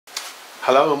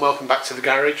Hello and welcome back to the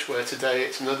garage, where today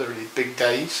it's another really big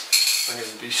days. I'm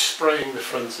going to be spraying the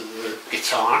front of the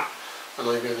guitar, and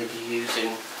I'm going to be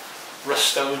using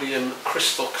Rust-oleum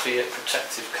crystal clear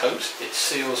protective coat. It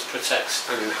seals, protects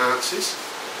and enhances.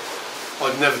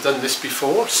 I've never done this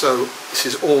before, so this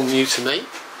is all new to me,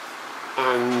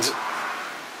 and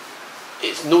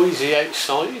it's noisy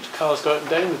outside. Cars go up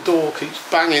and down, the door keeps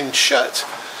banging shut,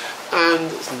 and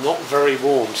it's not very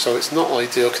warm, so it's not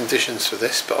ideal conditions for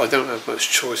this, but I don't have much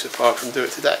choice apart from do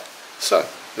it today. So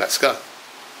let's go.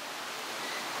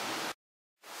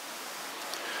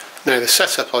 Now the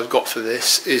setup I've got for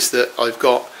this is that I've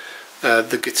got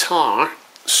the guitar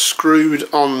screwed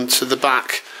onto the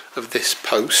back of this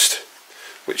post,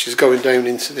 which is going down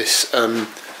into this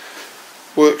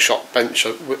workshop bench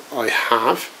I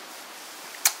have.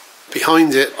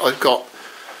 Behind it I've got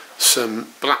some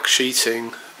black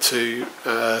sheeting to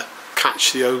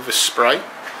catch the overspray.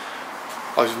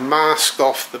 I've masked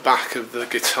off the back of the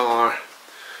guitar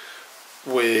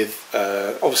with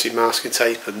obviously masking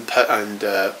tape and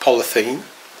polythene.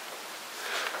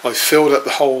 I've filled up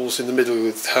the holes in the middle of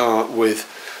the guitar with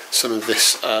some of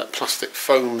this plastic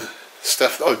foam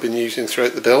stuff that I've been using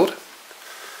throughout the build.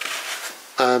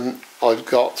 I've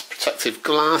got protective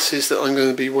glasses that I'm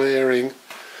going to be wearing.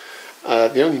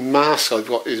 The only mask I've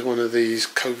got is one of these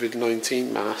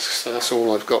COVID-19 masks, so that's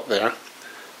all I've got there.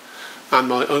 And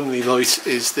my only light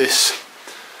is this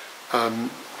car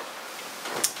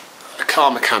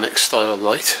mechanic style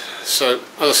light. So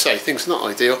as I say, things are not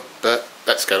ideal, but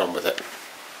let's get on with it.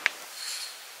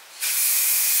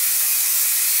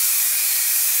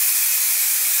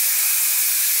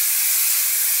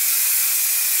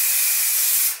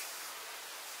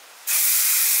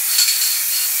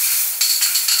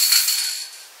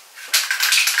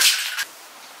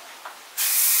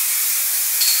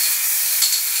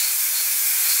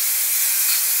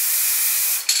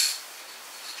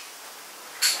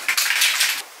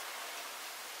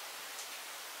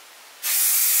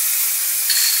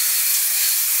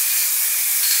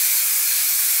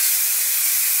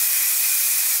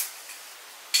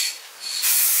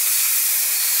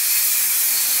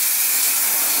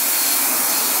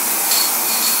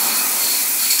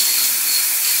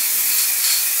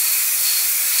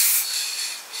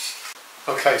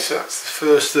 Okay, so that's the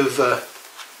first of a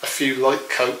few light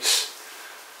coats.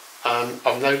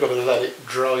 I've now got to let it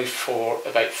dry for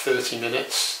about 30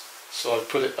 minutes, so I've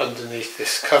put it underneath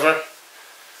this cover,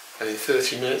 and in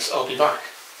 30 minutes I'll be back.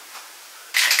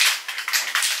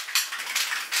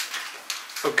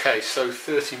 Okay, so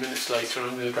 30 minutes later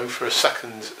I'm going to go for a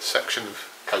second section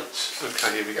of coats.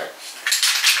 Okay, here we go.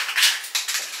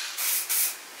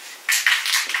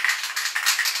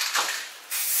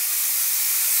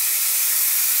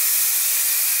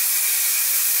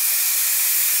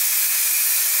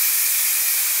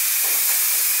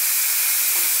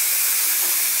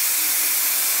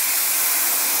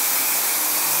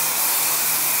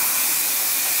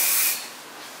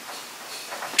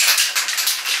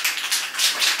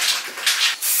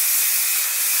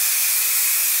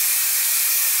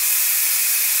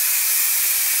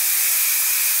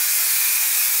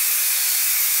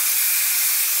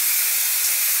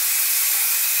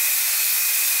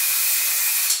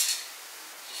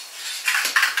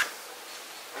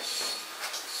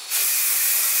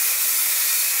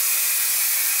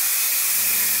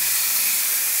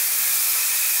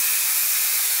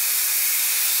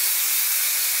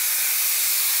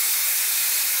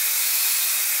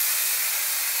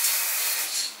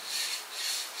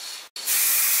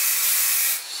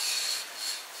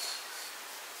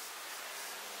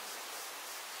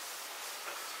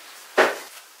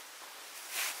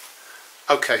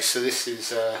 Okay, so this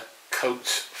is coat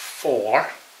 4,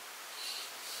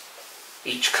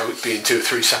 each coat being 2 or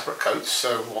 3 separate coats,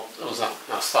 so what was that?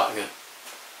 I'll start again.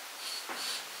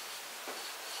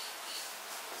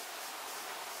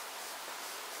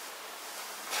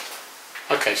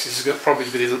 Okay, so this is going to probably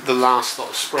be the last lot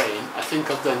of spraying. I think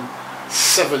I've done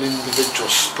 7 individual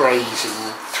sprays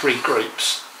in 3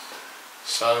 groups,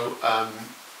 so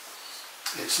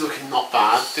it's looking not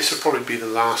bad. This will probably be the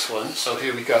last one, so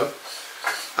here we go.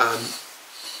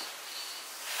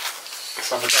 Let's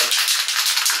have a go.